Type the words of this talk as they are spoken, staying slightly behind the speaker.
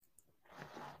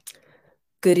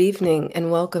Good evening and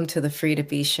welcome to the Free to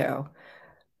Be Show.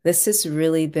 This has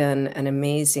really been an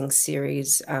amazing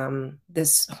series.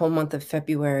 This whole month of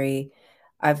February,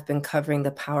 I've been covering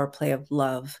the power play of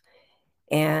love.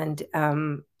 And,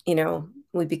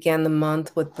 we began the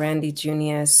month with Brandy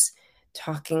Junius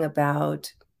talking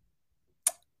about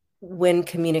when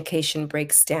communication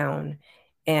breaks down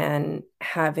and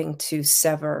having to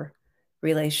sever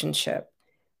relationship.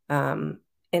 In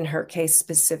her case,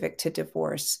 specific to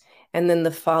divorce. And then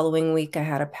the following week, I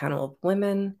had a panel of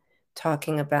women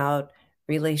talking about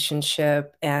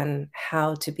relationship and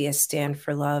how to be a stand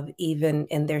for love, even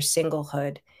in their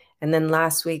singlehood. And then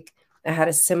last week, I had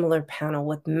a similar panel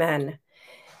with men.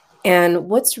 And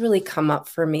what's really come up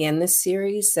for me in this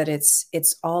series that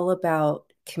it's all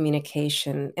about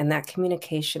communication, and that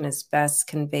communication is best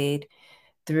conveyed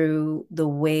through the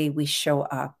way we show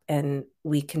up, and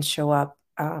we can show up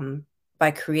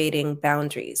by creating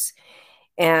boundaries.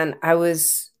 And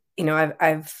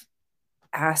I've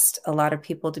asked a lot of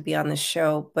people to be on the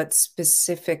show, but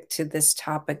specific to this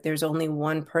topic, there's only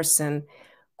one person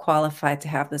qualified to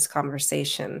have this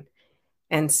conversation.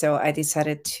 And so I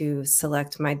decided to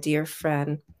select my dear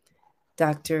friend,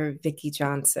 Dr. Vicki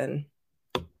Johnson.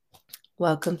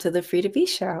 Welcome to the Free to Be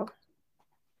Show.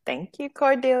 Thank you,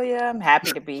 Cordelia. I'm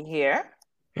happy to be here.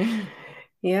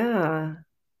 Yeah.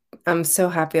 I'm so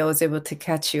happy I was able to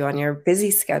catch you on your busy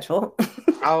schedule.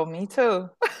 Oh, me too.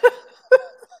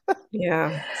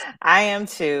 Yeah. I am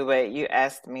too, but you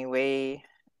asked me way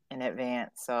in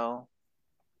advance, so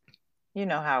you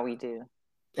know how we do.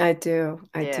 I do.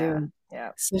 Yeah.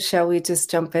 Yeah. So shall we just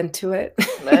jump into it?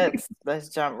 Let's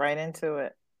jump right into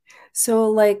it.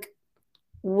 So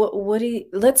what do you,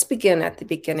 let's begin at the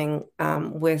beginning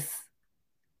with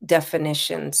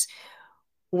definitions.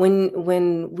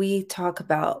 When we talk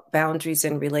about boundaries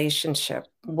in relationship,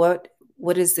 what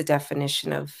is the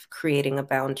definition of creating a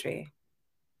boundary?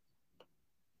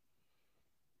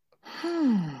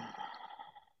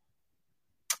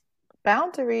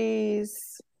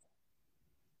 Boundaries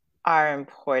are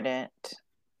important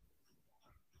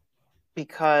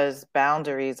because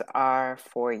boundaries are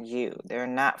for you. They're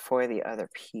not for the other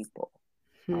people.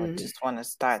 I just want to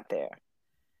start there.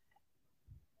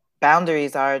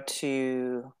 Boundaries are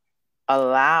to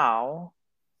allow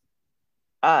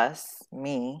us,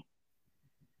 me,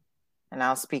 and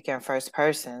I'll speak in first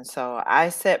person. So I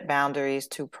set boundaries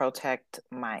to protect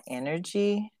my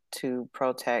energy, to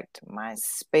protect my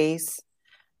space,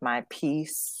 my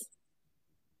peace,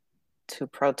 to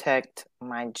protect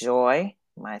my joy,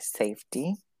 my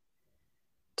safety,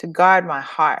 to guard my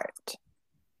heart.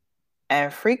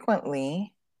 And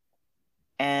frequently,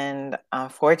 and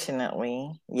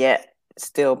unfortunately, yet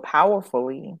still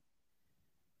powerfully,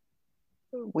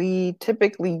 we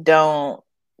typically don't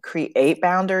create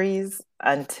boundaries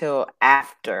until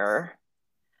after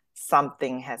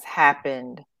something has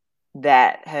happened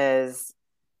that has,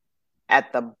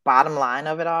 at the bottom line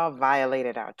of it all,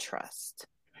 violated our trust.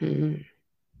 Mm-hmm.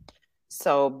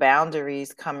 So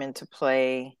boundaries come into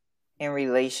play in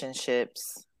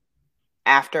relationships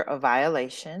after a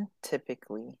violation,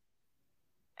 typically.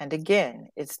 And again,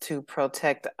 it's to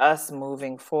protect us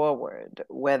moving forward,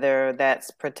 whether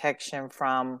that's protection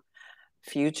from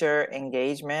future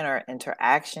engagement or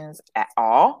interactions at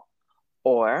all,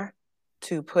 or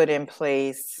to put in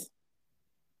place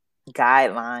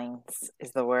guidelines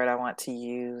is the word I want to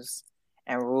use,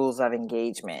 and rules of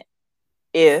engagement.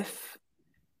 If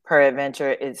peradventure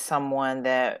it's someone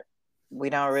that we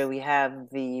don't really have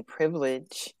the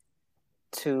privilege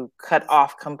to cut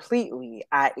off completely,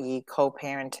 i.e.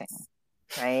 co-parenting,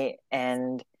 right?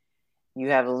 And you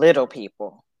have little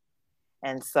people.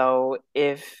 And so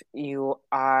if you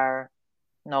are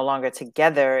no longer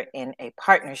together in a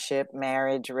partnership,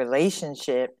 marriage,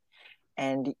 relationship,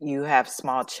 and you have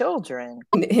small children.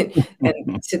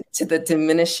 And to the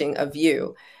diminishing of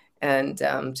you, and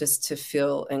just to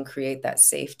feel and create that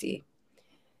safety.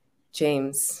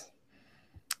 James.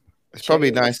 It's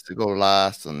probably nice to go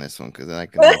last on this one because then I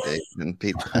can let Dave and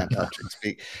Peter and Patrick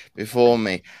speak before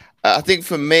me. I think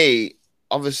for me,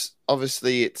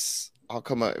 obviously, I'll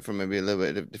come at it from maybe a little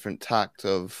bit of different tact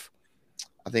of,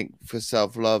 I think for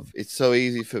self-love, it's so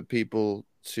easy for people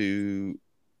to,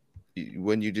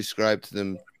 when you describe to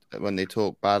them, when they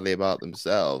talk badly about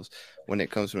themselves, when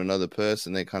it comes from another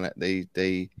person,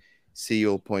 they see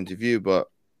your point of view. But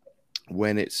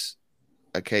when it's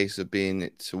a case of being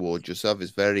it towards yourself,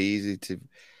 it's very easy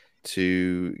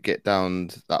to get down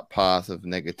that path of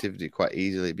negativity quite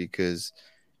easily because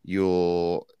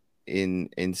you're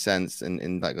incensed and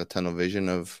in like a tunnel vision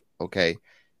of, okay,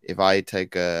 if I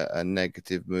take a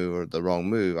negative move or the wrong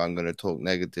move, I'm going to talk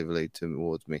negatively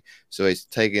towards me. So it's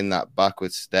taking that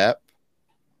backward step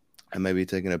and maybe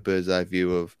taking a bird's eye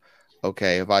view of,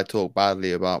 okay, if I talk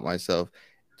badly about myself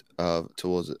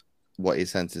towards what he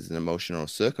senses an emotional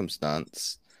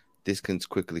circumstance, this can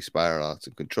quickly spiral out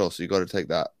of control. So you got to take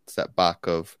that step back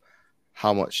of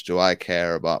how much do I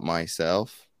care about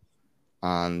myself?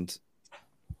 And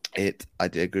I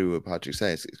agree with what Patrick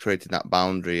says. It's creating that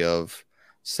boundary of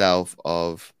self,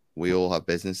 of we all have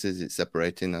businesses. It's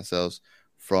separating ourselves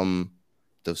from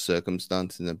those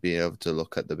circumstances and being able to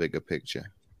look at the bigger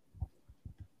picture.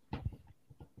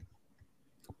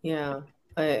 Yeah,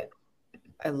 I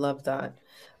love that.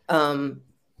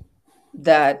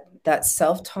 That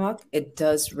self-talk, it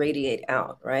does radiate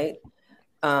out, right?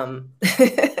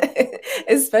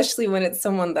 Especially when it's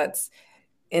someone that's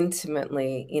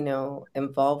intimately,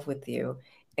 involved with you,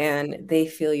 and they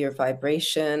feel your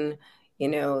vibration,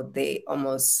 they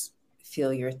almost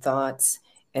feel your thoughts.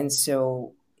 And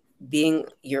so being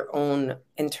your own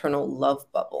internal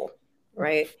love bubble,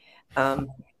 right?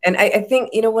 And I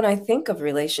think, when I think of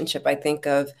relationship, I think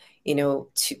of,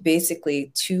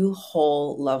 basically two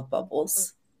whole love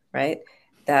bubbles, right?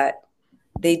 That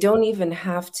they don't even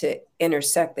have to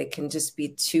intersect. They can just be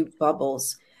two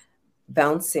bubbles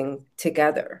bouncing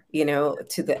together,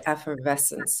 to the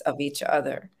effervescence of each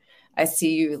other. I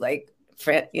see you like,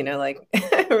 Fred, like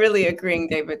really agreeing,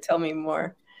 David. Tell me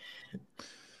more.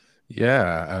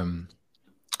 Yeah.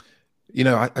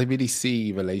 I really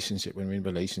see relationship, when we're in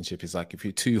relationship, is like if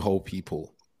you're two whole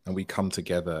people and we come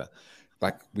together,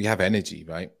 like we have energy,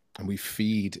 right? And we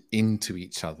feed into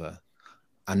each other,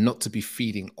 and not to be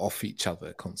feeding off each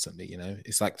other constantly.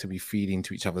 It's like to be feeding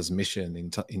to each other's mission,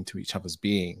 into each other's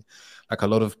being. Like a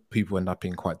lot of people end up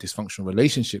in quite dysfunctional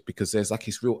relationship because there's like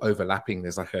this real overlapping.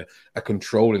 There's like a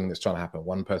controlling that's trying to happen.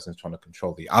 One person's trying to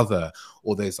control the other,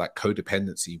 or there's like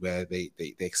codependency where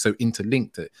they're so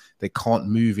interlinked that they can't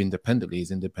move independently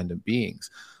as independent beings.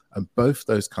 And both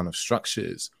those kind of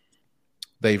structures,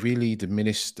 they really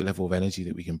diminish the level of energy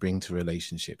that we can bring to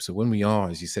relationships. So when we are,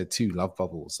 as you said, two love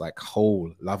bubbles, like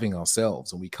whole, loving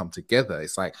ourselves, and we come together,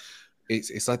 it's like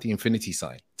the infinity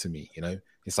sign to me.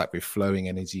 It's like we're flowing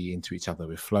energy into each other,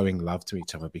 we're flowing love to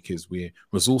each other because we're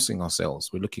resourcing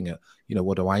ourselves. We're looking at,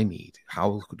 what do I need?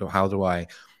 How do I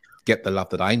get the love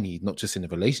that I need, not just in a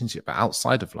relationship, but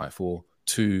outside of life, or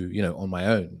to, on my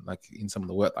own. Like in some of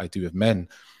the work I do with men,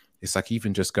 it's like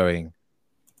even just going,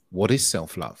 what is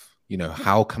self-love?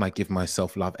 How can I give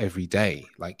myself love every day?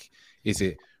 Like, is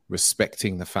it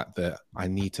respecting the fact that I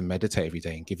need to meditate every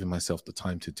day and giving myself the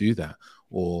time to do that?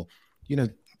 Or,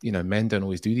 men don't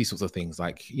always do these sorts of things,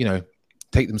 like,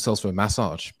 take themselves for a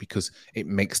massage because it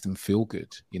makes them feel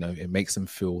good. It makes them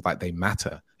feel like they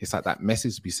matter. It's like that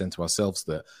message we send to ourselves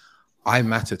that I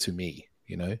matter to me,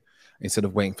 instead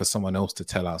of waiting for someone else to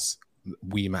tell us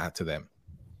we matter to them.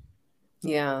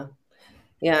 Yeah.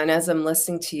 Yeah. And as I'm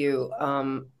listening to you,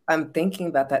 I'm thinking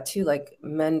about that too. Like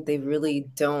men, they really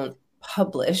don't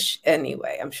publish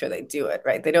anyway. I'm sure they do it,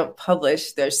 right? They don't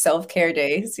publish their self-care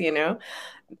days,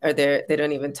 or they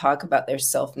don't even talk about their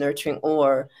self-nurturing,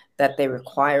 or that they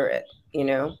require it,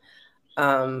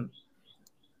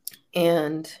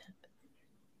 and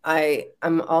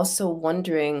I'm also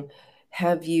wondering,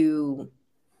 have you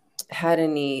had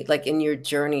any, like in your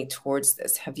journey towards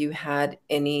this, have you had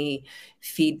any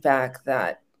feedback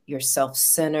that you're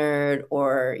self-centered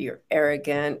or you're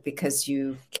arrogant because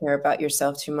you care about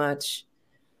yourself too much?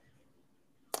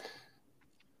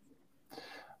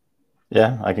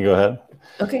 Yeah, I can go ahead.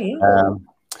 Okay.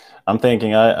 I'm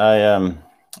thinking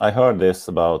I heard this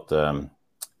about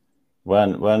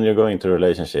when you're going into a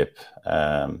relationship.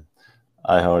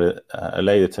 I heard a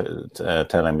lady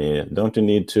telling me, don't you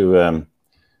need to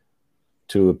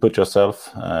put yourself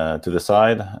to the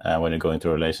side when you go into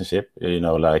a relationship?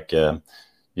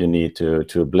 You need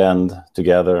to blend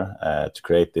together to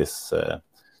create this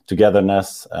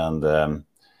togetherness, and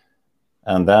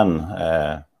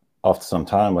then after some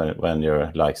time, when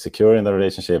you're like secure in the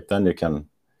relationship, then you can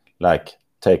like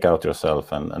take out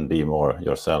yourself and be more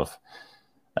yourself.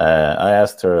 I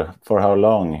asked her, for how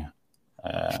long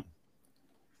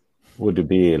would you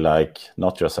be like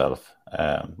not yourself?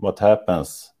 What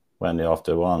happens when you,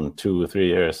 after 1, 2, 3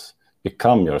 years,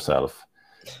 become yourself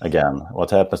again? What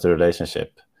happens to the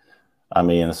relationship? I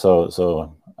mean,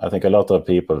 so I think a lot of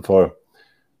people,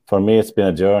 for me, it's been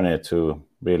a journey to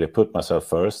really put myself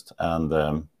first.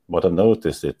 And what I've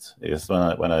noticed is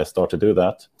when I start to do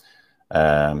that,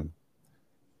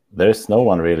 there is no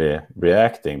one really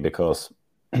reacting, because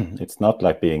it's not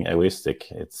like being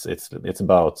egoistic. It's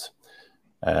about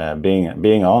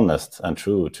being honest and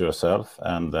true to yourself,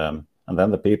 and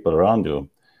then the people around you,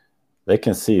 they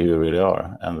can see who you really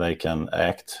are, and they can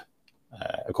act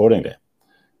accordingly,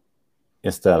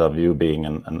 instead of you being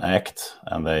an act,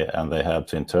 and they have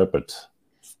to interpret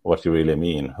what you really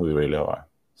mean, who you really are.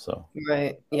 So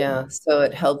right, yeah. So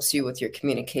it helps you with your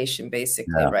communication,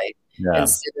 basically, right?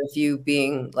 Instead of you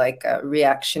being like a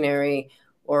reactionary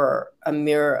or a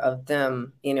mirror of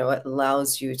them, it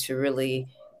allows you to really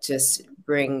just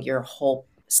bring your whole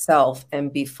self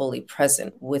and be fully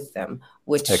present with them,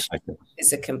 which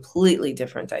is a completely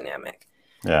different dynamic.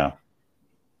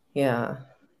 Yeah.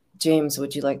 James,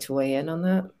 would you like to weigh in on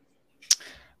that?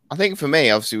 I think for me,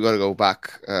 obviously, we've got to go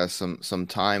back some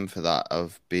time for that,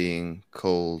 of being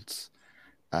called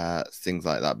things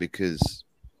like that, because,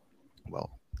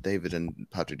 well, David and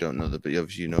Patrick don't know that, but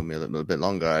obviously you know me a little bit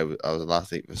longer. I was an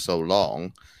athlete for so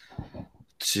long.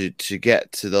 To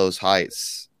get to those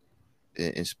heights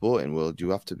in sporting world, you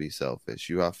have to be selfish.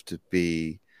 You have to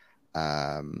be,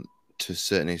 to a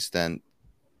certain extent,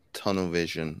 tunnel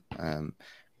vision, to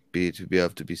be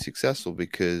able to be successful,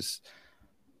 because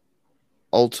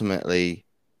ultimately,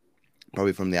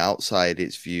 probably from the outside,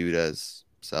 it's viewed as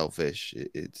selfish.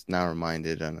 It's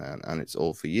narrow-minded, and it's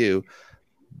all for you.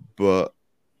 But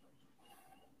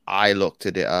I looked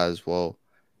at it as, well,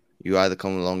 you either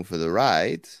come along for the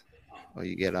ride or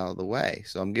you get out of the way.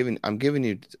 So I'm giving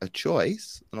you a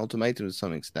choice, an ultimatum to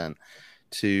some extent,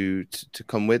 to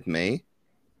come with me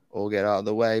or get out of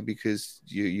the way, because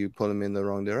you pulling me in the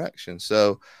wrong direction.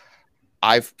 So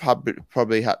I've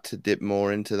probably had to dip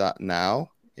more into that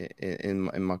now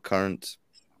in my current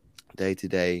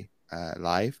day-to-day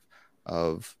life,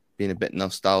 of being a bit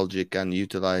nostalgic and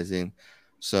utilizing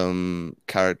some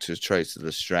character traits of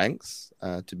the strengths,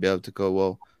 to be able to go,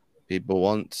 well, people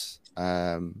want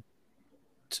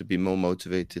to be more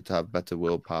motivated, to have better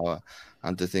willpower,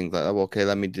 and to think like, oh, okay,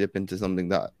 let me dip into something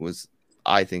that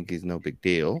I think is no big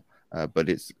deal, but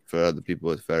it's, for other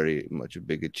people, it's very much a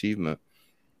big achievement.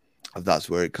 That's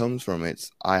where it comes from.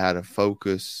 I had a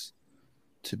focus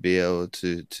to be able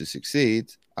to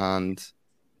succeed, and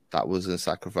that was a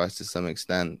sacrifice to some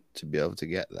extent to be able to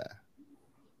get there.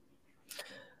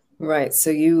 Right. So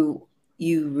you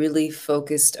really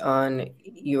focused on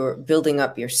your building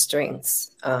up your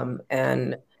strengths,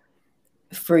 and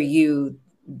for you,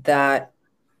 that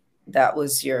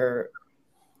was your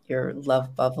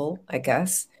love bubble, I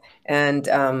guess. And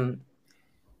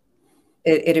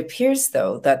it appears,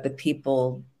 though, that the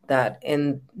people that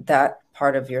in that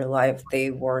part of your life,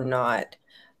 they were not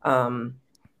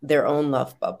their own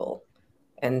love bubble,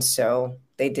 and so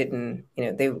they didn't,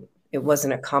 it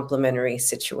wasn't a complimentary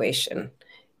situation.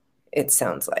 It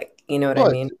sounds like, you know what I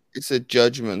mean? It's a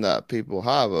judgment that people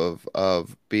have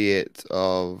of it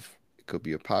could be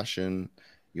your passion,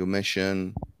 your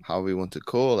mission, however you want to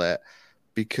call it,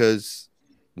 because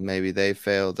maybe they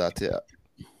failed at it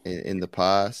in the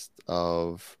past,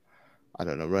 of, I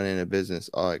don't know, running a business.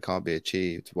 Oh, it can't be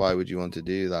achieved. Why would you want to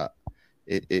do that?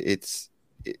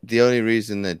 The only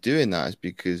reason they're doing that is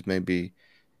because maybe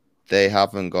they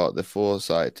haven't got the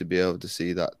foresight to be able to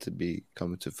see that to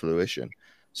come to fruition.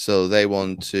 So they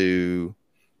want to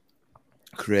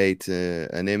create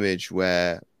an image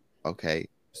where, okay,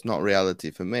 it's not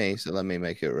reality for me, so let me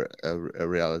make it a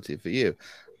reality for you.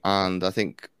 And I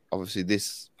think obviously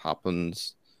this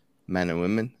happens, men and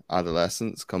women,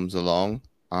 adolescence comes along,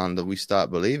 and we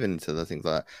start believing into the things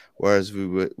like that. Whereas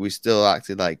we still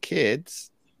acted like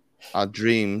kids. Our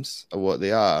dreams are what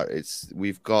they are.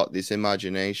 We've got this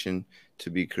imagination to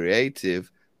be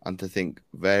creative and to think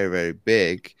very, very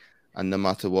big. And no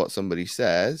matter what somebody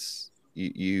says,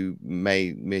 you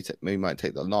might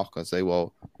take the knock and say,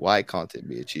 well, why can't it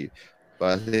be achieved?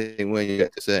 But I think when you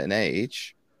get to a certain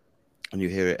age and you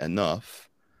hear it enough,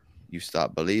 you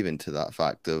start believing to that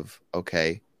fact of,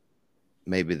 okay,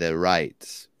 maybe they're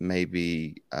right.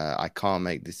 Maybe I can't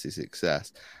make this a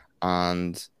success.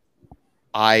 And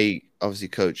I obviously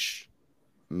coach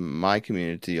my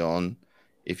community on,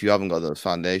 if you haven't got those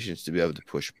foundations to be able to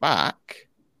push back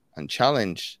and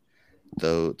challenge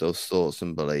those thoughts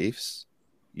and beliefs,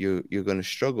 you're going to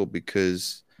struggle,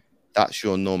 because that's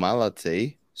your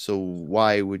normality. So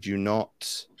why would you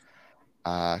not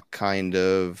kind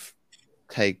of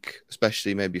take,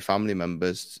 especially maybe family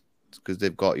members, because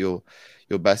they've got your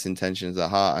best intentions at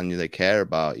heart and they care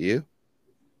about you,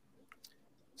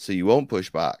 so you won't push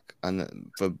back.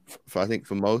 And for I think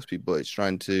for most people, it's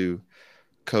trying to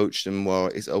coach them, well,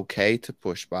 it's okay to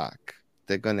push back.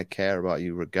 They're going to care about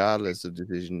you regardless of the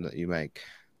decision that you make.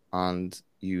 And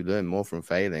you learn more from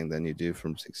failing than you do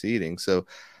from succeeding. So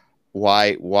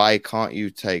why can't you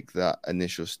take that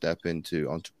initial step into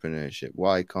entrepreneurship?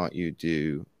 Why can't you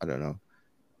do, I don't know,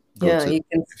 you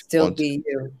can still be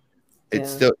you. It's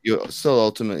still, you're still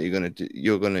ultimately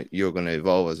you're gonna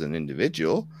evolve as an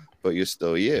individual, but you're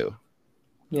still you.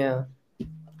 Yeah,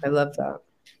 I love that.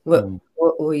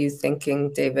 What were you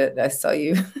thinking, David? I saw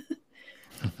you.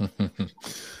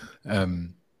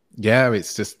 Yeah,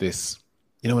 it's just this,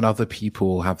 you know, when other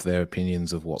people have their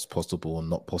opinions of what's possible and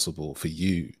not possible for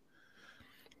you,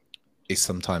 it's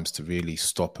sometimes to really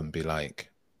stop and be like,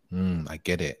 I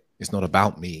get it. It's not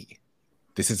about me.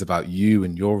 This is about you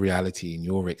and your reality and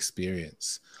your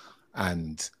experience.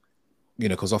 And, you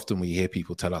know, because often we hear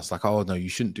people tell us like, oh, no, you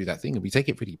shouldn't do that thing. And we take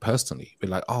it pretty personally. We're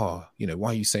like, oh, you know, why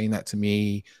are you saying that to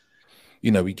me?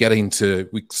 You know, we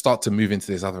start to move into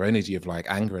this other energy of like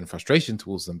anger and frustration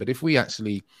towards them. But if we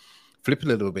actually flip a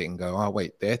little bit and go, oh,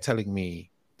 wait, they're telling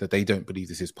me that they don't believe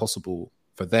this is possible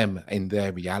for them in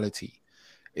their reality.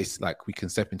 It's like we can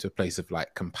step into a place of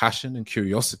like compassion and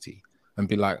curiosity and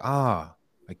be like, I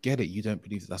get it. You don't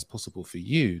believe that that's possible for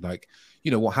you. Like,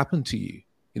 you know, what happened to you?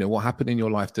 You know, what happened in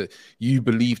your life that you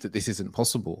believe that this isn't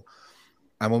possible?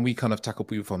 And when we kind of tackle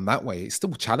people from that way, it's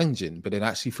still challenging, but it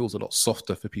actually feels a lot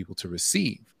softer for people to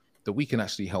receive, that we can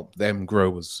actually help them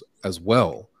grow as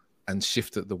well and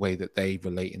shift the way that they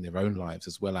relate in their own lives,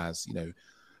 as well as, you know,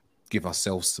 give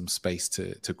ourselves some space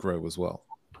to grow as well.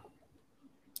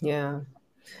 Yeah,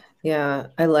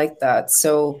 I like that.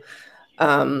 So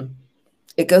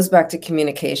it goes back to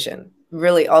communication.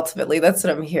 Really, ultimately, that's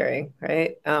what I'm hearing,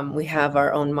 right? We have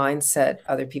our own mindset.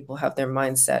 Other people have their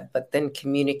mindset, but then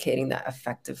communicating that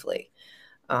effectively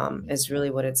is really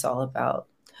what it's all about.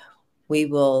 We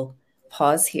will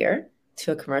pause here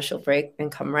to a commercial break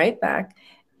and come right back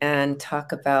and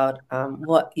talk about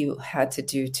what you had to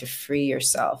do to free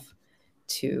yourself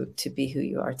to be who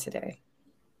you are today.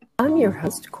 I'm your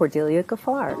host, Cordelia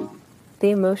Gaffar, the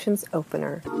Emotions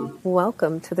Opener.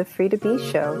 Welcome to the Free to Be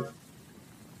Show.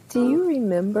 Do you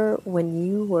remember when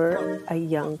you were a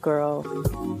young girl,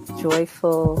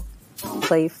 joyful,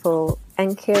 playful,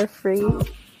 and carefree?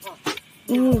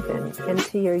 Even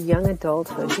into your young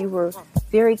adulthood, you were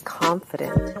very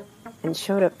confident and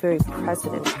showed up very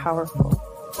present and powerful.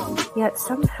 Yet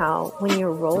somehow, when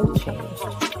your role changed,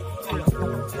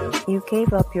 you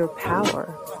gave up your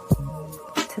power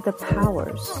to the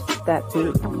powers that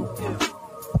be.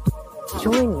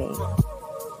 Join me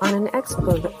on an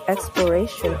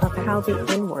exploration of how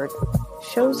the inward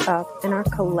shows up in our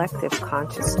collective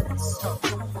consciousness.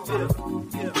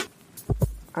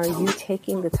 Are you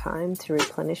taking the time to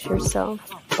replenish yourself,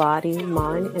 body,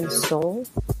 mind, and soul?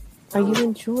 Are you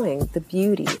enjoying the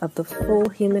beauty of the full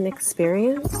human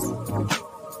experience?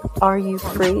 Are you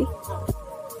free?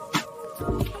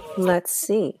 Let's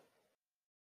see.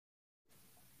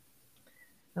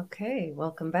 Okay,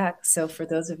 welcome back. So for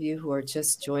those of you who are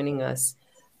just joining us,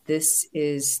 this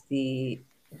is the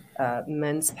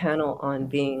men's panel on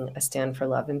being a stand for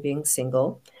love and being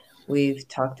single. We've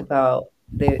talked about,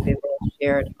 they've all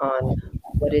shared on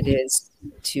what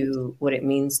it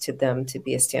means to them to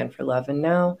be a stand for love. And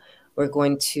now we're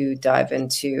going to dive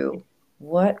into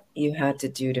what you had to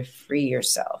do to free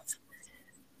yourself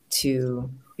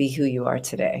to be who you are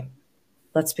today.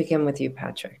 Let's begin with you,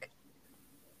 Patrick.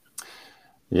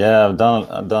 Yeah, I've done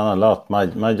a lot.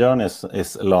 My journey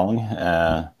is long,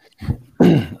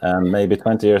 and maybe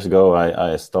 20 years ago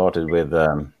I started with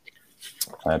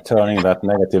turning that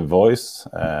negative voice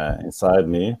inside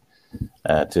me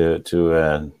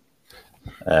to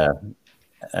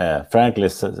frankly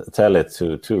tell it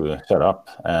to shut up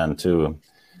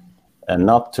and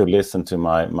not to listen to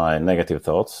my negative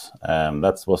thoughts.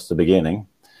 That was the beginning,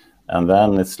 and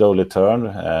then it slowly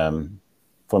turned.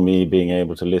 For me, being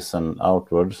able to listen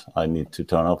outwards, I need to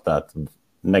turn off that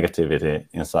negativity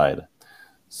inside.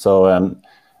 So and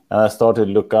I started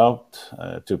to look out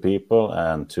to people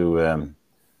and to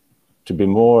be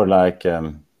more like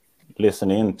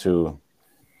listening to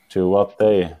what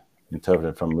they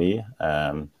interpreted from me,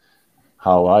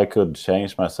 how I could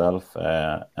change myself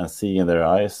and see in their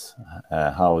eyes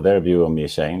how their view of me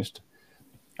changed.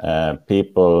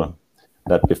 People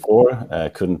that before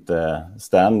couldn't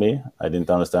stand me. I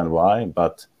didn't understand why,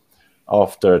 but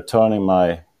after turning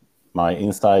my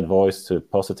inside voice to a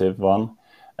positive one,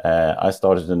 I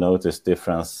started to notice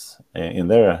difference in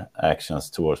their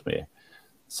actions towards me.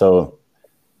 So,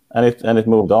 and it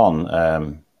moved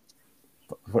on.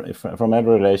 From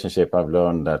every relationship, I've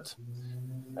learned that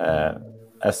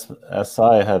as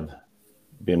I have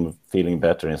been feeling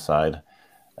better inside,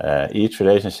 each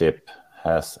relationship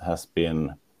has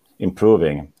been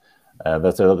improving.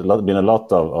 There's been a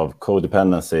lot of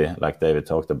codependency, like David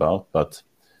talked about, but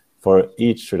for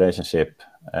each relationship,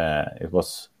 it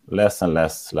was less and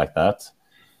less like that.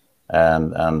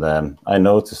 And I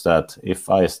noticed that if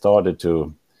I started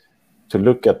to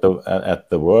look at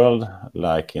the world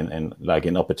like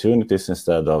in opportunities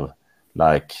instead of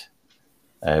like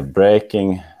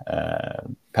breaking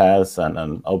paths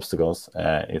and obstacles,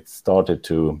 it started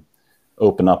to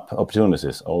open up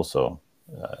opportunities also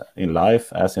in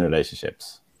life as in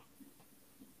relationships.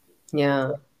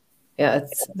 Yeah.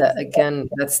 It's that, again,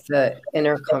 that's the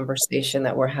inner conversation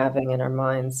that we're having in our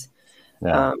minds.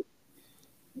 Yeah.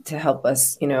 To help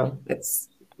us, it's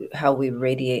how we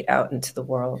radiate out into the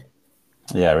world.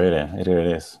 Yeah, really. It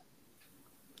really is.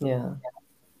 Yeah.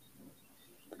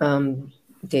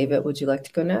 David, would you like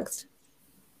to go next?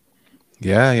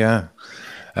 Yeah.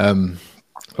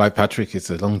 Like Patrick,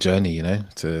 it's a long journey,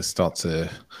 to start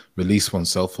to release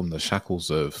oneself from the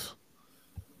shackles of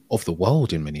the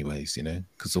world in many ways,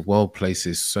 because the world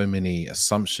places so many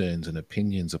assumptions and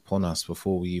opinions upon us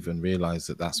before we even realize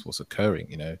that that's what's occurring,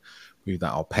 be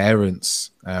that our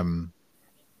parents,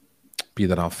 be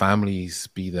that our families,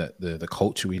 be that the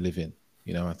culture we live in.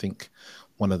 I think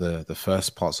one of the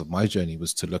first parts of my journey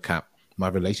was to look at my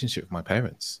relationship with my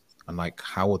parents and like,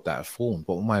 how would that have formed?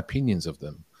 What were my opinions of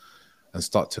them? And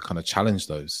start to kind of challenge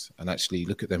those and actually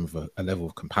look at them with a level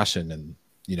of compassion. And,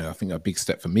 I think a big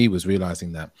step for me was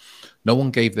realizing that no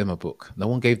one gave them a book. No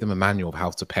one gave them a manual of how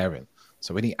to parent.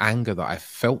 So any anger that I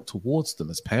felt towards them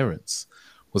as parents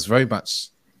was very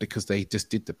much because they just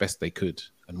did the best they could.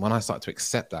 And when I started to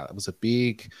accept that, it was a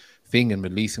big thing in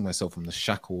releasing myself from the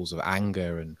shackles of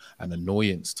anger and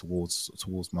annoyance towards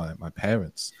my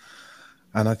parents.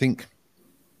 And I think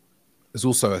there's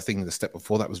also a thing, the step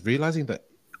before that was realizing that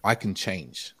I can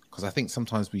change. Because I think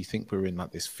sometimes we think we're in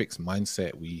like this fixed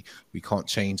mindset. We can't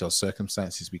change our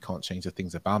circumstances. We can't change the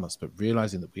things about us. But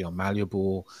realizing that we are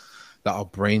malleable, that our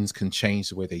brains can change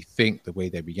the way they think, the way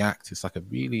they react. It's like a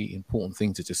really important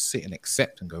thing to just sit and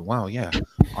accept and go, wow, yeah,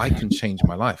 I can change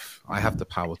my life. I have the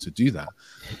power to do that.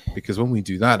 Because when we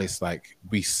do that, it's like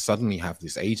we suddenly have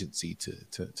this agency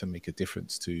to make a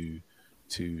difference, to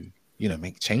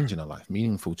make change in our life,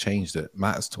 meaningful change that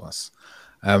matters to us.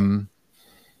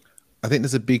 I think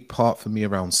there's a big part for me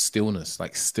around stillness,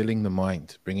 like stilling the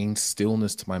mind, bringing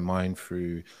stillness to my mind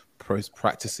through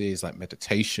practices like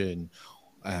meditation,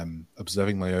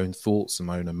 observing my own thoughts and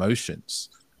my own emotions,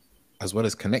 as well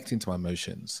as connecting to my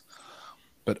emotions.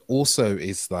 But also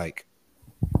is like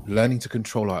learning to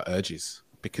control our urges,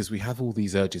 because we have all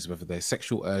these urges, whether they're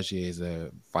sexual urges,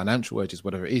 financial urges,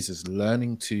 whatever it is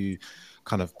learning to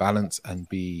kind of balance and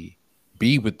be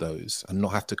with those and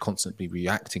not have to constantly be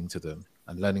reacting to them,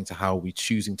 and learning to how we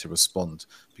choosing to respond.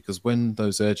 Because when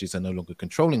those urges are no longer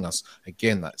controlling us,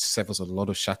 again, that severs a lot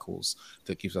of shackles,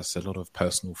 that gives us a lot of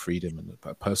personal freedom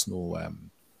and personal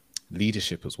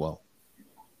leadership as well.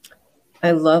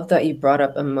 I love that you brought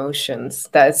up emotions.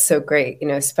 That is so great,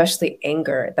 especially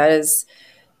anger. That is,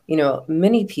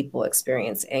 many people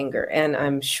experience anger, and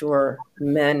I'm sure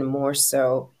men more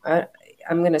so.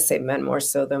 I'm going to say men more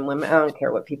so than women. I don't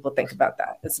care what people think about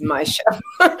that. It's my show.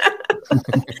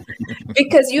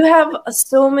 Because you have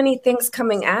so many things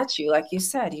coming at you. Like you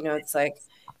said, it's like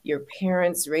your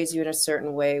parents raise you in a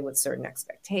certain way with certain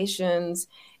expectations.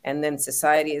 And then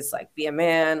society is like, be a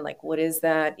man. Like, what is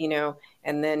that?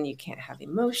 And then you can't have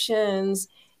emotions.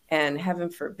 And heaven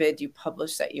forbid you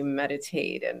publish that you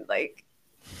meditate and like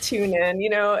tune in,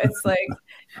 it's like,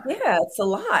 yeah, it's a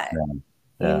lot.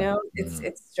 Yeah.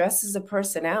 It stresses a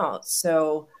person out.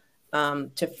 So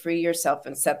to free yourself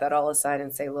and set that all aside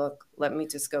and say, look, let me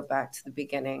just go back to the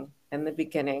beginning. In the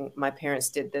beginning, my parents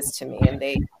did this to me, and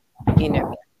they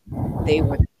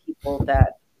were the people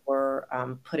that were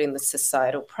putting the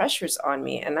societal pressures on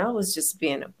me, and I was just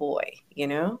being a boy,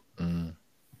 Yeah,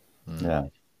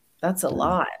 that's a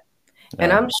lot. Yeah.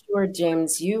 And I'm sure,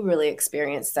 James, you really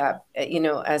experienced that,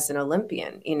 as an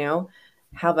Olympian.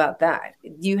 How about that?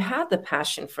 You had the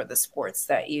passion for the sports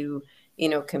that you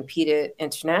competed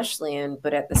internationally in,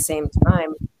 but at the same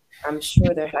time, I'm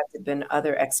sure there had to have been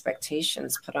other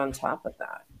expectations put on top of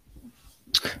that.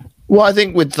 Well, I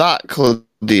think with that,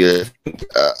 Claudia,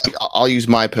 I'll use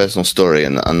my personal story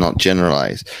and not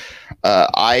generalize.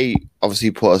 I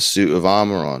obviously put a suit of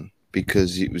armor on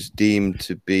because it was deemed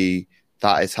to be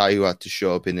that is how you had to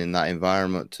show up in that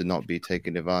environment to not be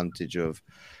taken advantage of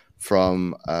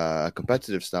from a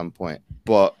competitive standpoint.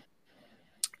 But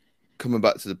coming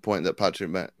back to the point that Patrick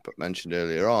mentioned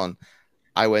earlier on,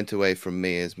 I went away from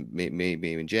me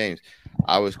and James.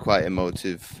 I was quite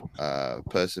emotive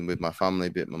person with my family,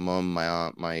 but my mom, my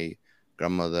aunt, my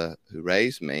grandmother who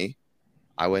raised me,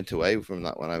 I went away from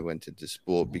that when I went into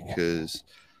sport because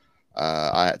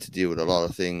I had to deal with a lot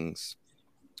of things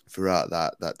throughout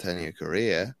that 10-year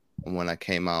career. And when I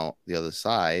came out the other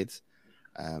side,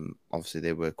 obviously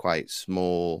they were quite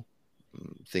small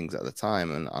things at the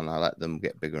time, and I let them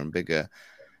get bigger and bigger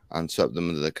and swept them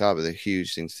under the carpet. They're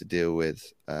huge things to deal with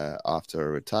after I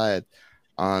retired.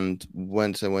 And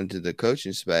once I went to the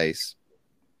coaching space,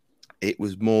 it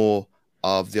was more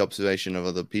of the observation of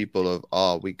other people of,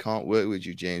 oh, we can't work with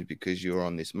you, James, because you're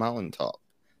on this mountaintop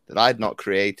that I'd not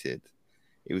created.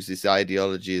 It was this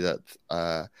ideology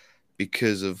that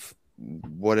because of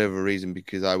whatever reason,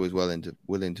 because I was willing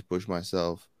to push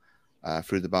myself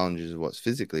through the boundaries of what's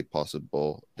physically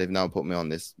possible, they've now put me on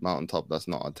this mountaintop that's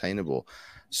not attainable.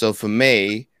 So for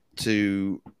me,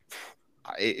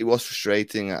 it was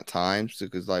frustrating at times,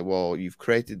 because like, well, you've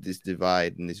created this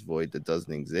divide and this void that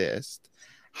doesn't exist.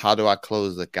 How do I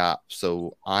close the gap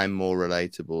so I'm more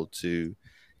relatable to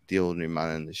the ordinary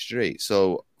man in the street?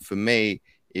 So for me,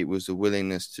 it was a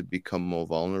willingness to become more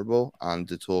vulnerable and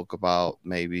to talk about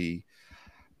maybe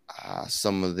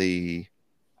some of the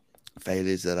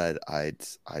failures that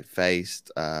I'd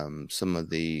faced, some of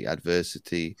the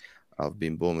adversity of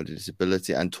being born with a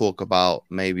disability, and talk about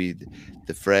maybe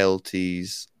the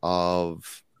frailties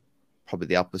of probably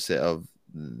the opposite of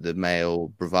the male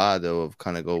bravado of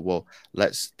kind of go, well,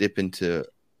 let's dip into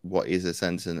what is a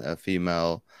sense in a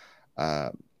female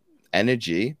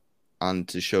energy, and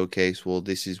to showcase, well,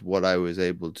 this is what I was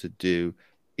able to do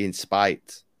in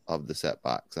spite of the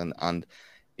setbacks. And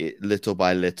it, little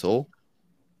by little,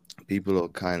 people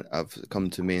have kind of come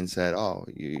to me and said, oh,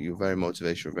 you're very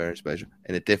motivational, very inspirational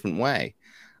in a different way.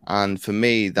 And for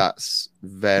me, that's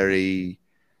very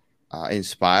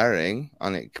inspiring,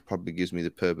 and it probably gives me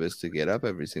the purpose to get up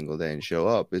every single day and show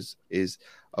up is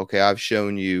okay, I've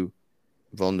shown you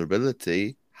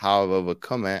vulnerability, how I've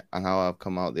overcome it, and how I've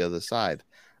come out the other side.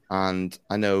 And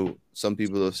I know some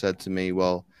people have said to me,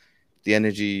 well, the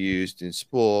energy you used in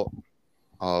sport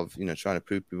of, you know, trying to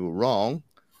prove people wrong,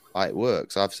 it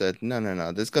works. I've said,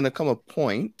 no. There's going to come a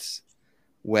point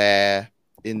where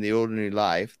in the ordinary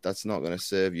life, that's not going to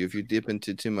serve you. If you dip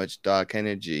into too much dark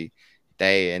energy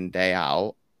day in, day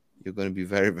out, you're going to be a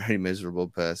very, very miserable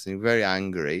person, very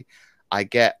angry. I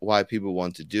get why people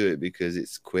want to do it, because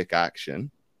it's quick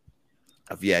action.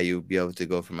 You'll be able to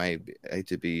go from A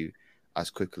to B as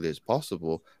quickly as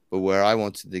possible. But where I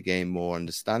wanted to gain more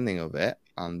understanding of it,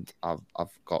 and I've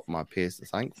got my peers to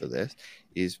thank for this,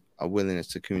 is a willingness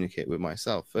to communicate with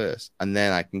myself first, and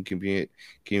then I can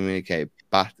communicate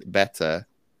better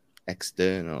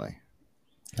externally.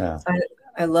 Yeah.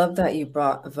 I love that you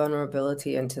brought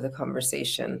vulnerability into the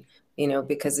conversation, you know,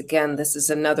 because again, this is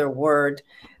another word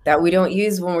that we don't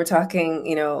use when we're talking,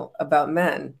 you know, about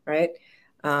men, right?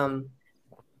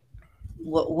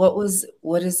 What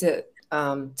is it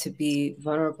to be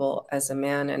vulnerable as a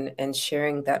man and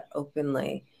sharing that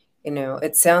openly? You know,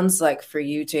 it sounds like for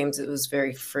you, James, it was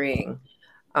very freeing.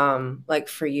 Like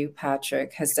for you,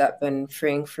 Patrick, has that been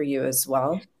freeing for you as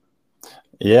well?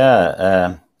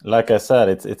 Yeah, like I said,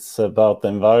 it's about the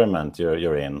environment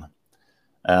you're in,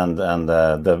 and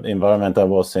the environment I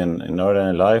was in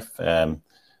ordinary life.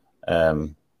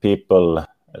 People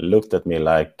looked at me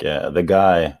like the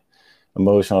guy,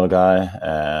 emotional guy,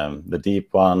 the deep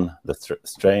one, the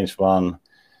strange one.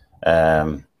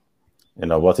 You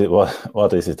know,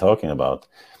 what is he talking about?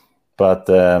 But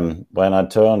when I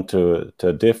turned to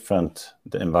a different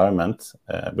environment,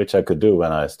 which I could do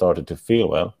when I started to feel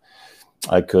well,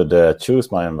 I could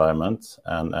choose my environment,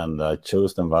 and I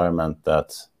chose the environment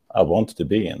that I wanted to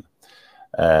be in,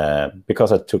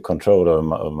 because I took control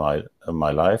of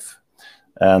my life.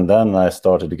 And then I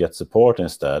started to get support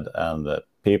instead, and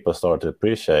people started to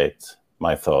appreciate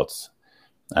my thoughts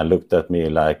and looked at me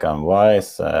like I'm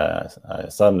wise.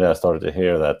 Suddenly I started to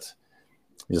hear that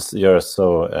you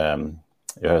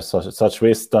have such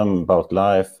wisdom about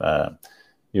life.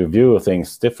 You view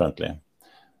things differently.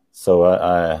 So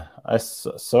I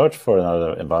searched for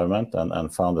another environment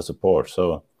and found the support.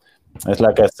 So it's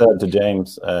like I said to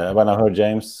James, when I heard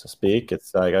James speak,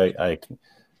 it's like I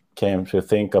came to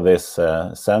think of this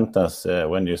sentence.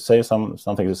 When you say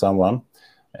something to someone,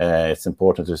 it's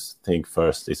important to think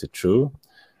first, is it true?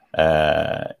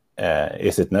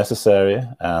 Is it necessary?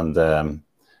 And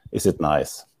is it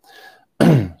nice?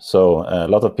 So a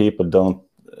lot of people don't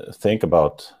think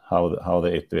about how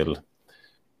the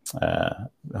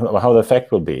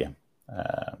effect will be,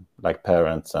 like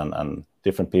parents and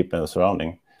different people in the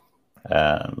surrounding.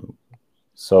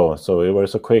 So we were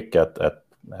so quick at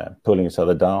pulling each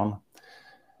other down,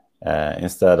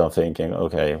 instead of thinking,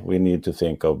 okay, we need to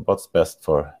think of what's best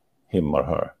for him or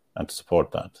her and to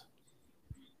support that.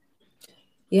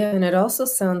 Yeah, and it also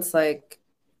sounds like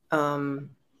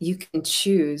you can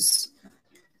choose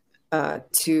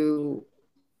to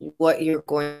what you're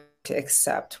going to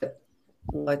accept,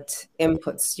 what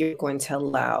inputs you're going to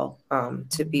allow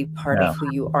to be part of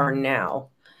who you are now,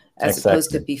 as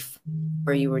opposed to before,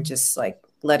 where you were just like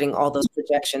letting all those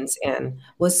projections in.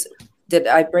 Did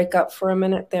I break up for a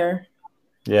minute there?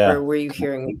 Yeah. Or were you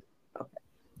hearing me? Okay.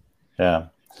 Yeah.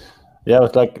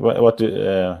 It's like what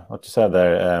you said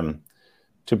there.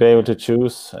 To be able to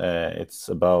choose, it's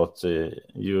about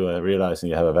you realizing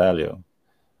you have a value,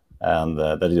 and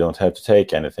that you don't have to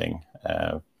take anything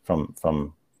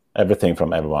from everything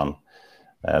from everyone,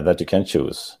 that you can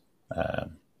choose.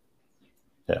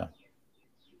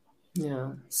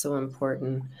 Yeah, so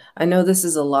important. I know this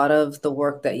is a lot of the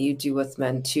work that you do with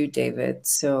men too, David.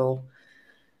 So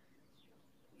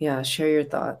yeah, share your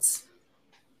thoughts.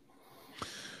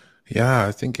 Yeah,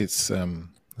 I think it's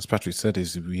as Patrick said,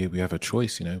 is we have a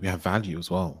choice. We have value as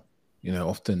well.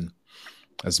 Often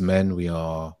as men, we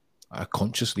are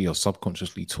consciously or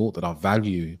subconsciously taught that our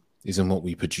value is in what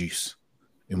we produce,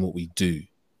 in what we do.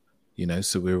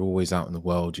 So we're always out in the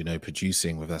world,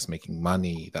 producing, whether that's making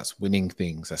money, that's winning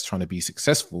things, that's trying to be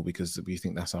successful because we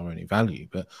think that's our only value.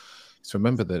 But so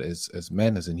remember that as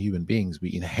men, as in human beings,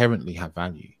 we inherently have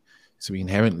value. So we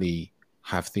inherently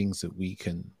have things that we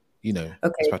can, okay,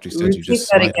 as Patrick said, you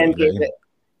just that again, David.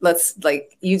 Let's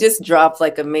you just dropped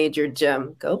like a major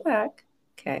gem. Go back.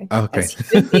 Okay. Okay. As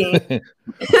human beings,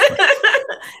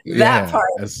 that part.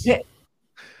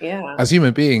 As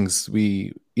human beings,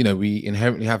 we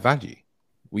inherently have value.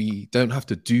 We don't have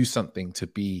to do something to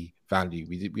be value.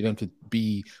 We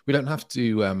don't have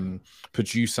to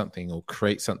produce something or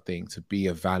create something to be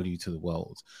of value to the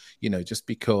world. Just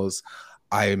because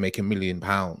I make £1 million,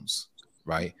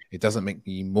 right? It doesn't make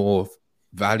me more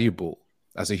valuable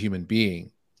as a human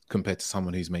being compared to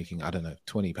someone who's making, I don't know,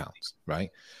 £20, right?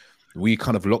 We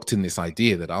kind of locked in this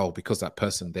idea that, because that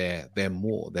person they're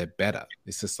more, they're better.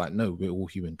 It's just like, no, we're all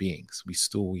human beings. We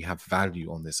have value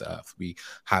on this earth. We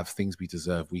have things we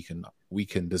deserve. We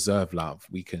can deserve love.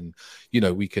 We can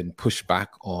push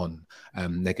back on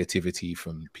negativity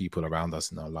from people around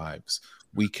us in our lives.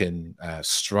 We can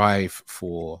strive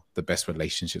for the best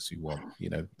relationships we want.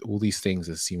 All these things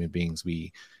as human beings,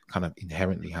 we kind of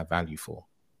inherently have value for.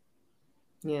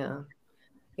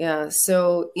 Yeah.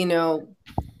 So,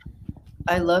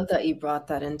 I love that you brought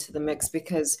that into the mix,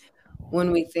 because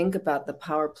when we think about the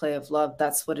power play of love,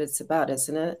 that's what it's about,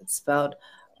 isn't it? It's about,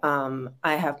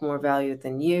 I have more value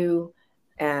than you.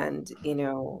 And,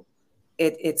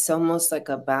 it's almost like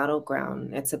a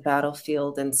battleground. It's a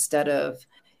battlefield instead of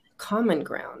common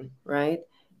ground, right?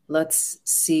 Let's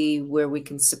see where we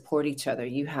can support each other.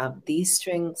 You have these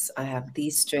strengths, I have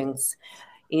these strengths,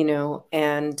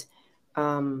 and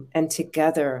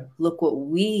together, look what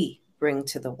we bring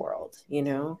to the world.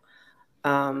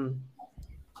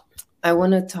 I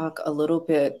want to talk a little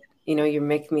bit, you're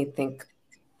making me think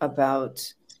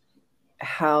about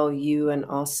how you and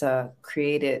Elsa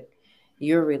created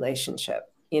your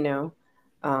relationship,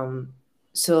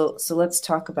 so let's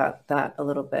talk about that a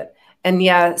little bit. And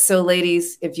yeah, so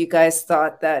ladies, if you guys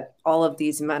thought that all of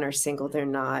these men are single, they're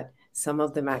not. Some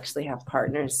of them actually have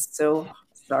partners. So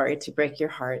sorry to break your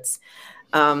hearts.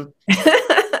 But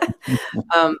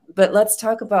let's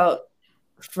talk about,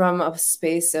 from a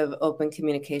space of open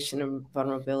communication and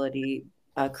vulnerability,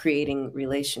 creating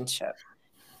relationship.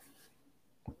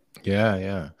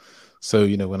 Yeah. So,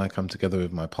 when I come together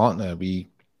with my partner, we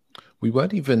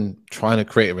weren't even trying to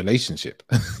create a relationship,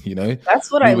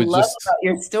 That's what I love about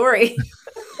your story.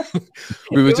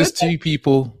 We were just two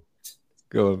people.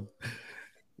 Go on.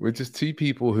 We're just two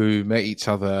people who met each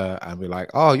other and we're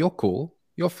like, oh, you're cool.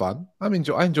 You're fun. I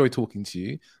enjoy talking to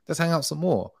you. Let's hang out some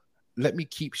more. Let me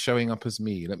keep showing up as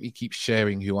me. Let me keep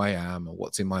sharing who I am and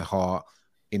what's in my heart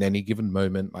in any given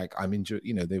moment. Like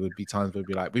there would be times where we'd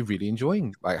be like, we're really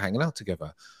enjoying like hanging out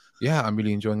together. Yeah, I'm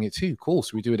really enjoying it too. Cool.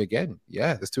 So we do it again.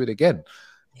 Yeah, let's do it again.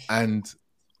 And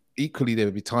equally, there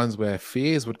would be times where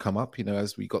fears would come up,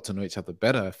 as we got to know each other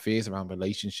better, fears around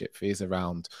relationship, fears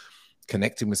around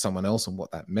connecting with someone else and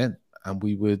what that meant. And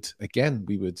we would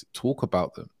talk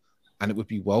about them and it would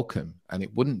be welcome. And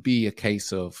it wouldn't be a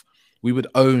case of, we would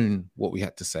own what we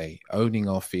had to say, owning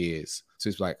our fears. So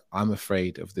it's like, I'm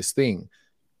afraid of this thing,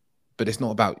 but it's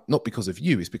not because of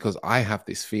you, it's because I have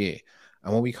this fear.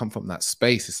 And when we come from that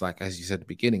space, it's like, as you said at the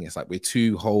beginning, it's like we're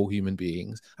two whole human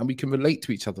beings and we can relate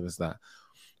to each other as that.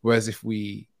 Whereas if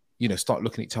we, start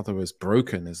looking at each other as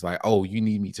broken, as like, oh, you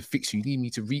need me to fix you need me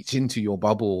to reach into your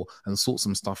bubble and sort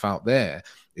some stuff out there.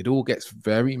 It all gets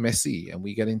very messy, and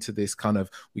we get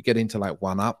into like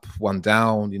one up, one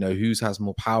down, who has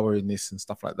more power in this and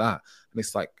stuff like that. And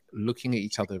it's like looking at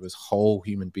each other as whole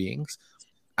human beings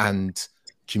and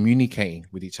communicating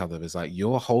with each other as like,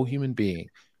 you're a whole human being.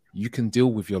 You can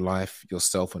deal with your life,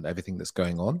 yourself, and everything that's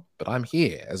going on, but I'm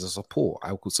here as a support.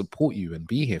 I will support you and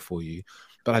be here for you,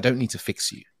 but I don't need to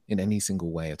fix you in any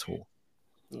single way at all.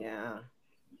 Yeah,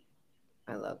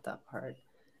 I love that part.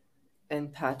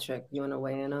 And Patrick, you want to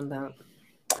weigh in on that?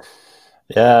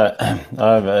 Yeah,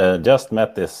 I've just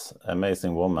met this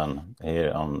amazing woman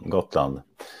here on Gotland,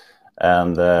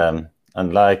 and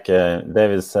like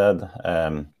David said,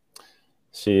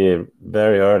 she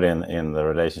very early in the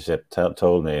relationship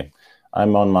told me,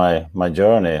 I'm on my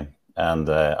journey, and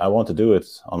I want to do it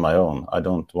on my own. I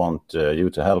don't want you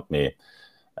to help me.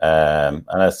 And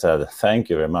I said, thank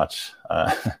you very much.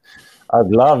 I'd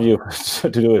love you to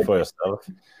do it for yourself,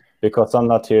 because I'm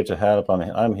not here to help.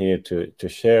 I'm here to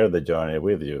share the journey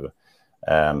with you.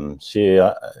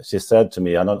 She said to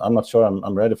me, I'm not sure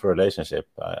I'm ready for a relationship.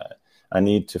 I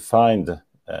need to find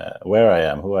where I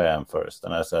am, who I am first.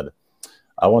 And I said,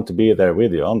 I want to be there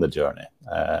with you on the journey.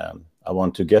 I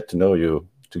want to get to know you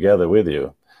together with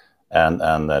you, and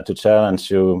to challenge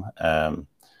you,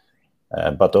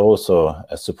 but also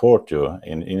support you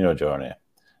in your journey.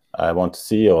 I want to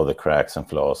see all the cracks and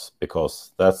flaws,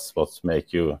 because that's what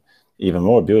makes you even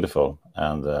more beautiful.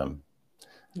 And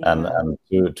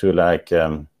to like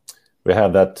we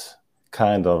have that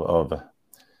kind of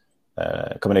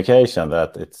communication,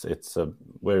 that it's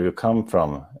where you come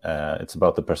from. It's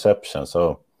about the perception.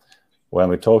 So when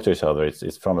we talk to each other,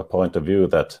 it's from a point of view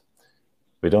that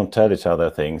we don't tell each other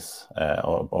things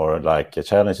or like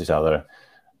challenge each other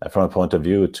from a point of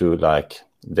view to, like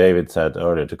David said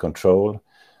earlier, to control,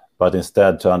 but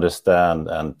instead to understand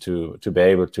and to be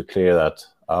able to clear that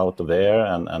out of there,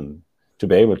 and to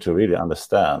be able to really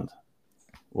understand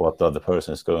what the other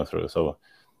person is going through. So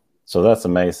that's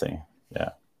amazing.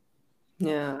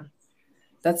 Yeah,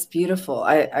 that's beautiful.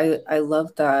 I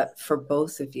love that for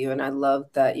both of you, and I love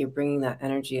that you're bringing that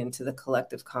energy into the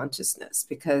collective consciousness,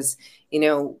 because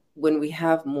when we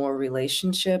have more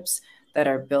relationships that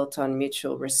are built on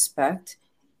mutual respect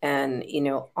and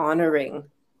honoring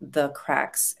the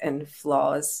cracks and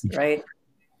flaws, right,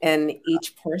 and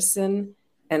each person,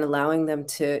 and allowing them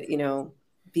to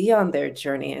be on their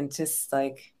journey, and just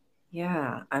like,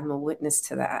 yeah, I'm a witness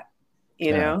to that,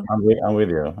 I'm with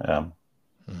you. Yeah.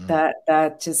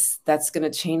 that's going to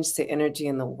change the energy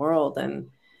in the world. And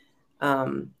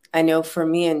I know for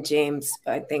me and James,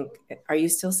 I think, are you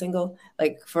still single?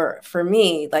 Like for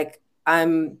me, like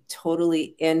I'm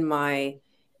totally in my,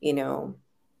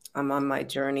 I'm on my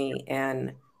journey,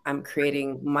 and I'm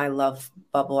creating my love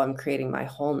bubble. I'm creating my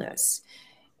wholeness.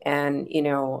 And,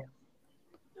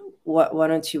 why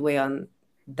don't you weigh on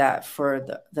that for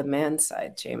the man's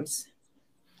side, James?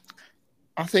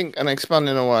 I think, and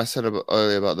expanding on what I said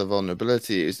earlier about the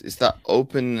vulnerability, is that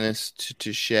openness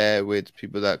to share with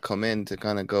people that come in, to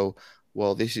kind of go,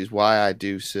 well, this is why I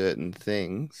do certain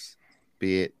things,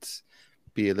 be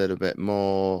a little bit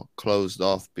more closed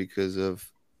off because of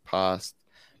past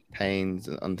pains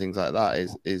and things like that.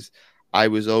 Is I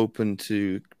was open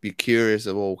to be curious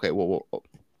of, okay, what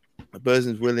a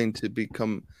person's willing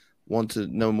to want to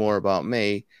know more about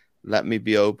me. Let me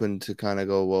be open to kind of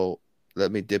go, well,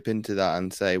 let me dip into that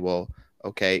and say, well,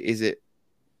 okay, is it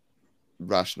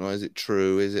rational? Is it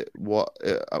true? Is it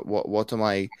what am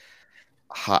I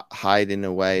hiding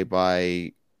away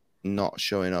by not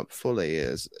showing up fully?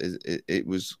 It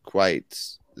was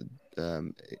quite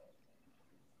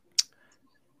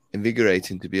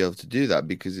invigorating to be able to do that,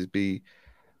 because it'd be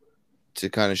to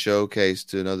kind of showcase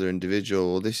to another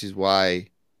individual, well, this is why,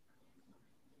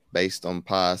 based on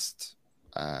past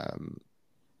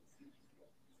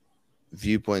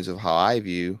viewpoints of how I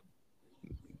view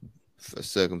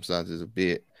circumstances,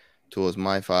 be it towards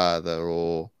my father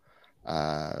or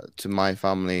to my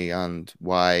family, and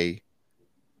why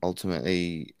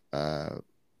ultimately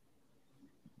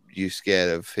you're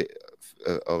scared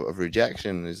of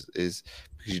rejection is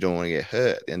because you don't want to get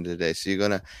hurt at the end of the day. So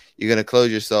you're gonna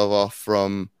close yourself off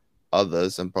from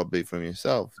others, and probably from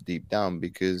yourself deep down,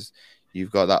 because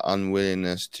you've got that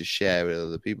unwillingness to share with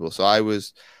other people. So I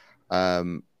was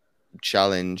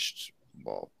challenged,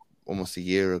 almost a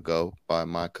year ago, by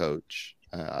my coach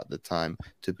at the time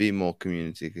to be more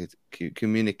communicative,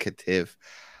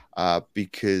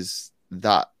 because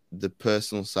the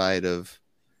personal side of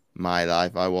my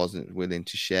life I wasn't willing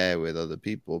to share with other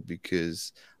people,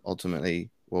 because ultimately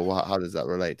well, how does that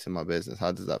relate to my business?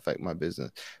 How does that affect my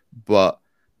business? But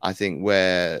I think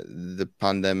where the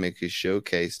pandemic is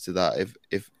showcased to that,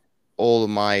 if all of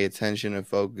my attention and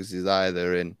focus is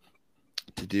either in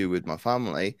to do with my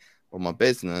family or my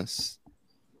business,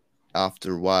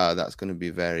 after a while, that's going to be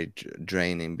very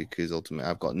draining, because ultimately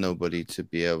I've got nobody to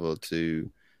be able to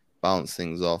bounce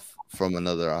things off from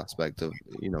another aspect of,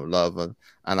 love,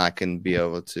 and I can be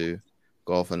able to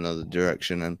go off another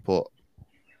direction and put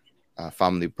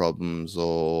family problems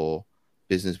or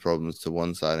business problems to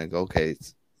one side and go, okay,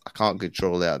 I can't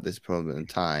control that at this moment in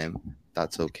time.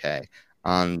 That's okay.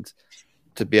 And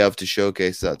to be able to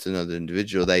showcase that to another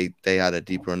individual, they had a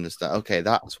deeper understanding. Okay,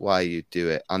 that's why you do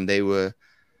it. And they were,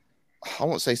 I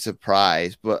won't say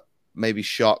surprised, but maybe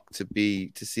shocked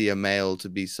to see a male to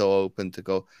be so open to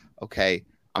go, okay,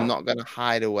 I'm not going to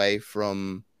hide away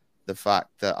from the fact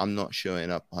that I'm not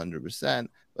showing up 100%,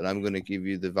 but I'm going to give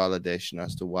you the validation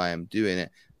as to why I'm doing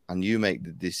it. And you make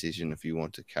the decision if you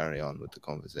want to carry on with the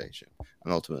conversation.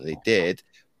 And ultimately did,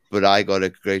 but I got a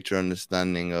greater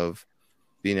understanding of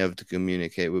being able to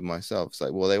communicate with myself. It's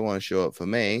like, well, they want to show up for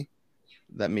me.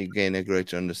 Let me gain a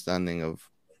greater understanding of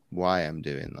why I'm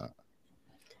doing that.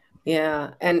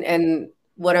 Yeah. And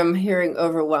what I'm hearing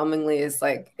overwhelmingly is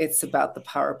like, it's about the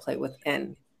power play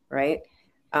within, right?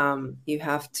 You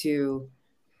have to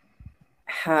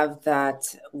have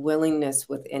that willingness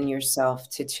within yourself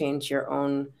to change your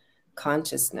own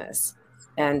consciousness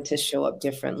and to show up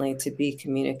differently, to be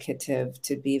communicative,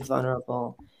 to be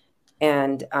vulnerable.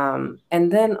 And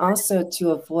then also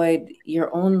to avoid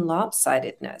your own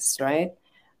lopsidedness, right?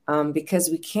 Because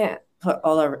we can't put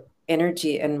all our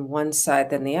energy in one side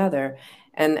than the other.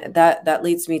 And that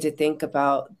leads me to think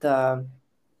about the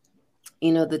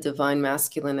divine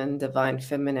masculine and divine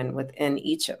feminine within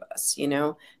each of us.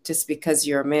 Just because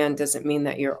you're a man doesn't mean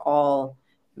that you're all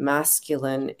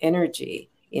masculine energy.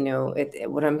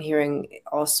 What I'm hearing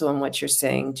also in what you're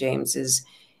saying, James,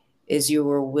 is you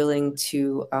were willing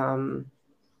to,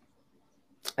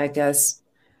 I guess,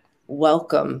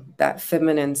 welcome that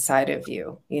feminine side of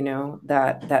you,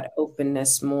 that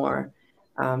openness more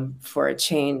for a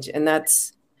change. And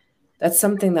that's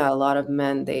something that a lot of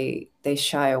men, they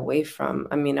shy away from.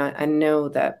 I mean, I know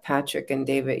that Patrick and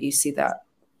David, you see that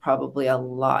probably a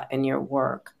lot in your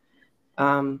work.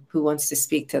 Who wants to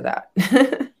speak to that?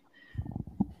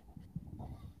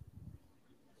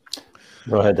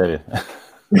 Go ahead, David.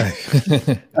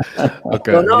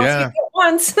 Okay. Well, no, yeah.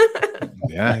 Once.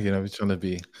 Yeah, we're trying to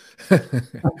be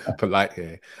polite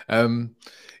here.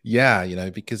 Yeah,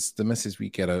 because the message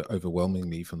we get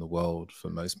overwhelmingly from the world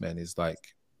for most men is like,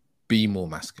 be more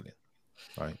masculine,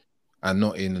 right? And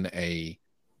not in a,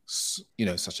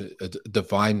 such a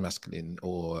divine masculine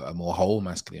or a more whole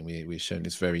masculine. We're shown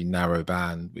this very narrow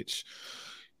band, which,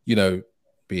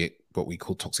 be it what we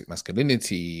call toxic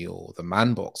masculinity or the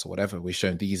man box or whatever, we're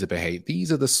shown these are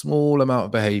the small amount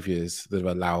of behaviors that are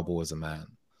allowable as a man.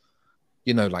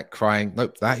 Like crying,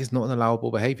 nope, that is not an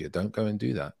allowable behavior. Don't go and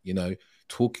do that.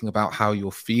 Talking about how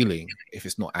you're feeling, if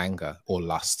it's not anger or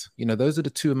lust, those are the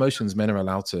two emotions men are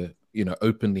allowed to,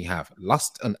 openly have,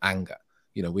 lust and anger.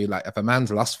 We're like, if a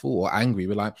man's lustful or angry,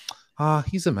 we're like,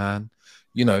 he's a man,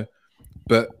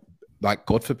 but like,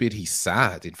 God forbid he's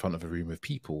sad in front of a room of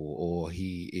people, or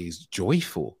he is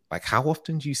joyful. Like, how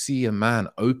often do you see a man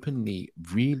openly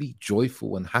really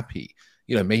joyful and happy?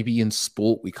 Maybe in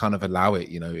sport, we kind of allow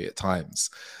it, at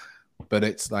times, but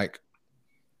it's like,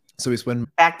 so it's when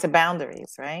back to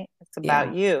boundaries, right? It's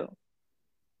about you.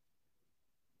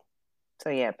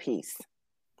 So yeah, peace.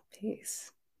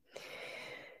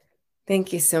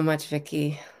 Thank you so much,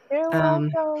 Vicky. You're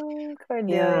welcome,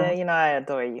 Cordelia. Yeah. I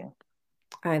adore you.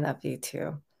 I love you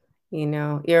too.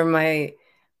 You're my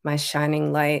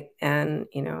shining light and,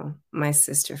 my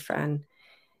sister friend.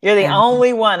 You're the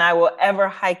only one I will ever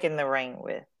hike in the rain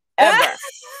with, ever.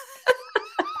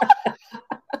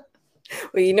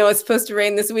 Well, it's supposed to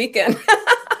rain this weekend.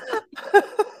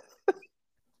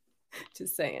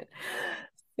 Just saying.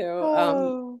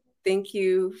 So, thank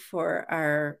you for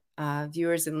our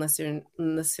viewers and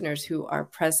listeners who are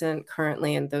present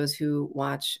currently and those who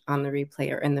watch on the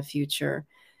replay or in the future.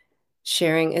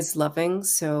 Sharing is loving,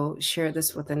 so share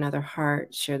this with another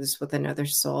heart, share this with another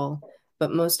soul,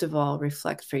 but most of all,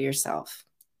 reflect for yourself.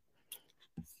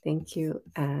 Thank you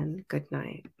and good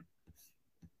night.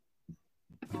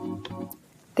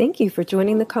 Thank you for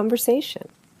joining the conversation.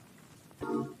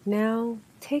 Now,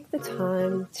 take the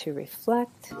time to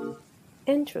reflect,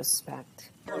 introspect,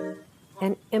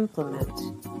 and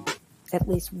implement at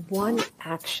least one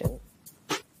action.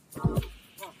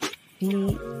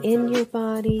 Be in your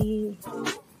body,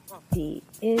 be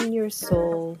in your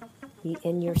soul, be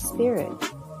in your spirit.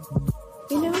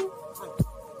 you know,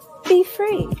 be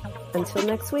free. Until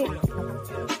next week.